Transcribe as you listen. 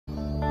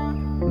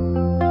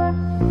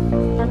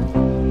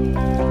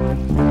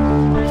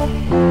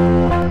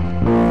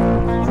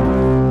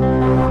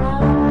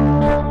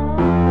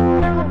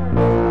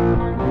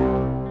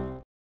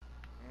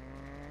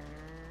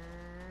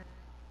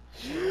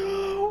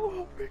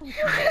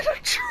You're in a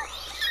truck!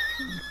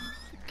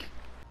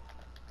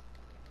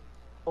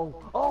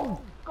 Oh!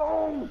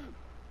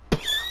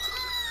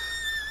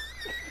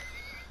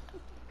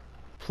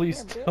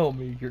 Please tell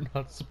me you're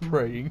not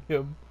spraying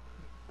him.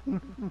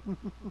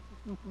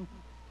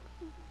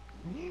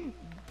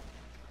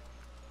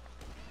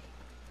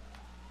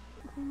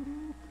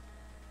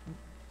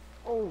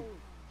 Oh,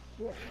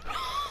 shit.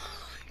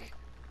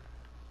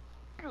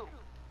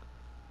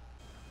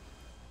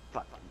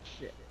 Fucking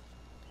shit.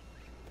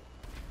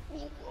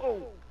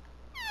 Oh.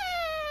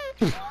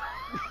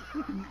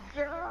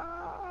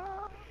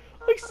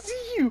 I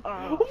see you!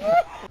 Oh.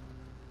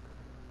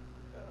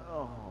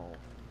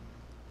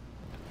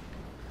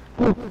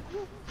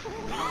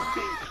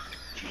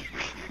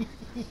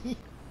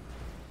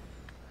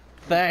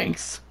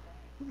 Thanks.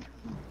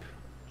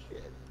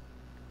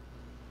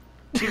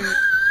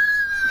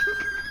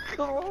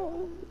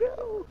 Oh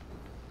no.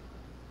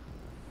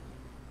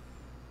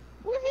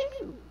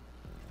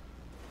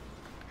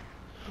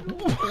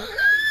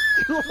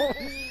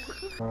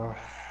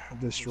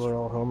 Destroy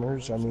all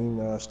Hummers,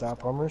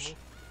 stop Hummers.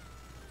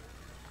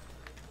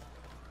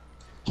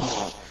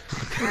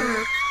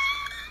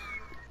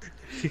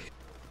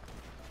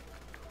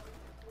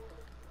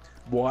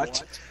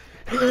 What?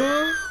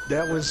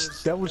 That was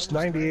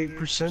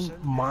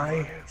 98%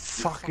 my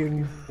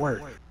fucking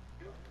work.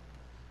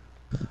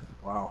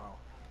 Wow.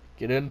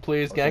 Get in,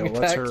 please. Okay, Gang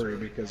let's attack. hurry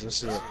because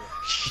this is a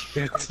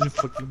shit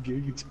fucking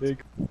gang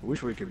attack. I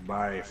wish we could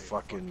buy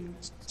fucking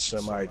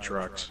semi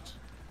trucks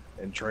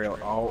and trail.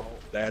 Oh,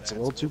 that's a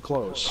little too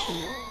close.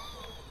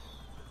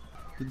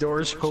 The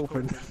door's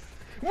open.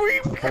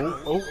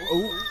 Oh.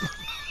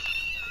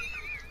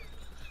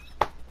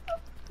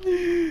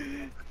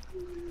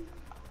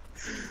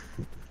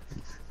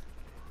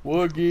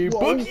 Woogie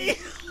boogie.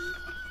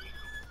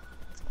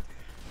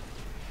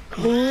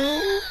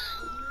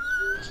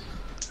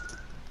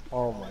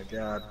 Oh my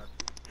god.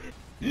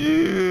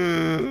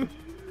 And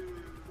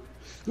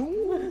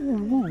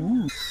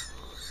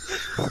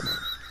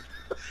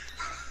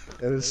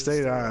it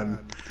stayed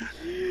on.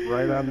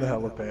 Right on the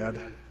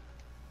helipad.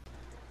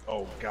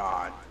 Oh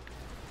god.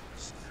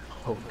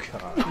 Oh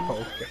god.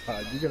 Oh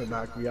god. You're gonna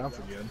knock me off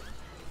again.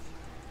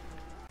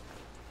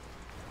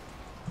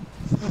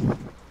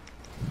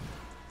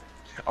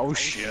 Oh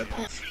shit.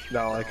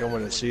 Not like I'm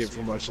gonna see it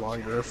for much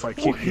longer if I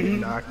keep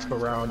getting knocked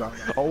around.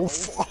 Oh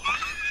fuck.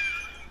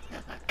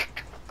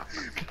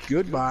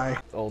 Goodbye.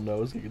 Oh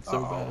no, it's getting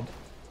so bad.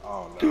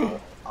 Oh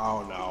no.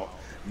 Oh no.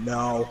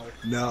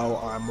 No,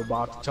 I'm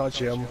about to touch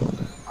him.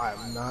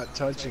 I'm not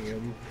touching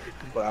him,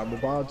 but I'm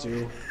about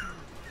to.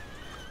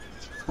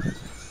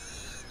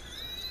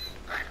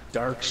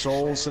 Dark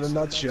Souls in a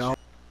nutshell.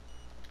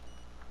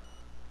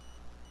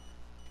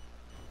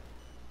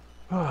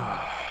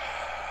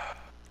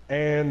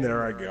 And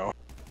there I go.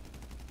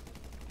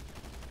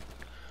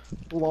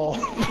 Lol.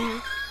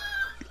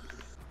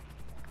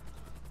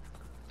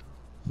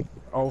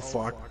 Oh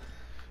fuck.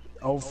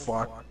 Oh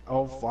fuck.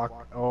 Oh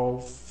fuck. Oh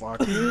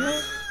fuck.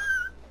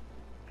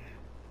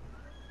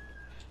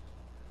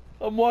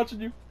 I'm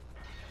watching you.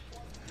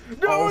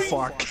 Oh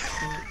fuck.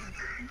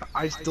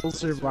 I still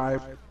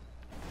survive.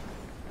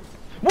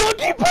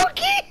 Woogie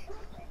boogie!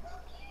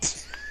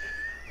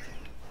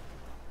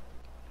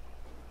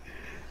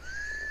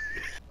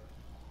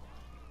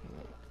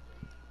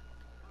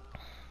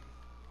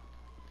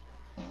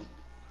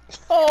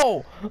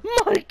 Oh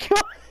my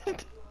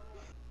god!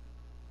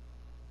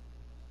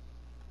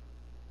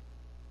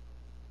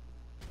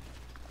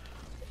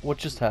 What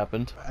just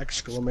happened?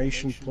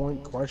 Exclamation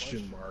point,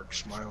 question mark,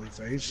 smiley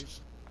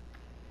face.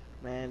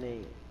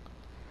 Manny.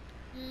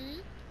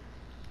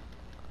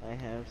 I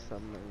have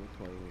something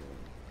for you.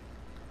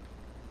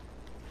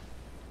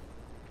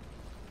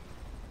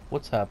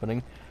 What's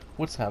happening?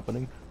 What's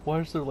happening? Why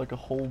is there like a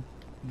whole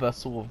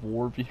vessel of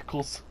war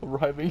vehicles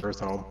arriving? Earth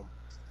home.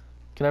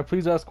 Can I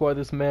please ask why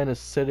this man is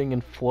sitting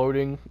and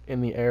floating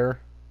in the air?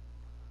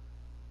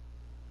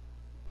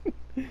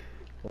 I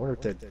wonder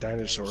if that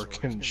dinosaur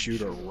can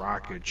shoot a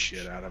rocket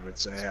shit out of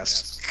its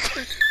ass.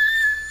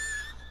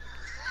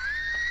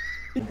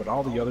 But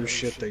all the other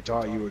shit they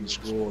taught you in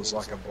school is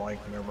like a blank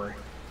memory.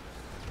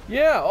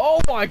 Yeah,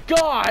 oh my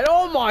god!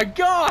 Oh my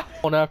god!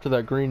 Going after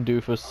that green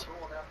doofus.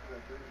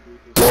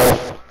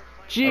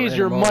 Jeez,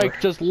 your mic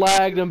just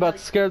lagged and about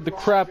scared the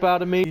crap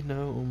out of me.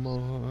 No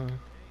more.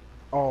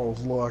 Oh,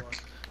 look.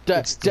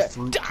 It's the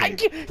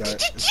fruitcake.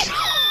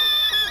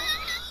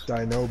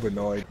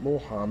 Dinobinoid.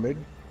 Mohammed,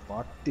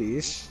 fuck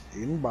this.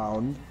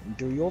 Inbound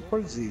into your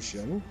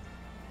position.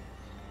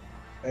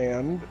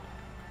 And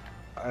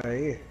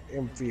I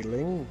am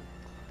feeling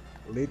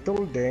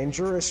little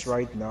dangerous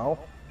right now.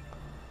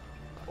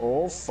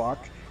 Oh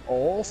fuck.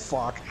 Oh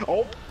fuck.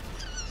 Oh!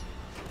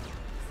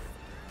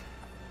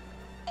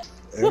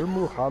 El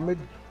Muhammad,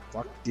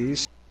 fuck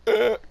this.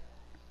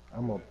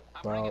 I'm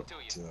about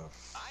to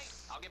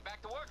I'll get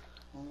back to work.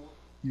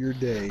 Your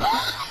day.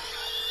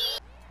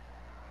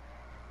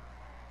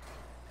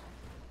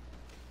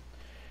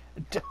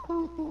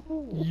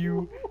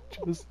 You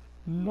just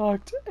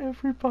knocked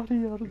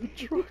everybody out of the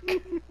truck. I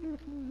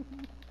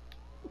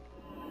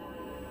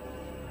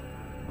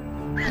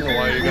don't know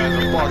why you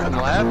guys are fucking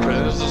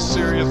laughing. This is a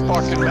serious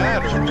fucking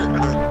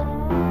matter.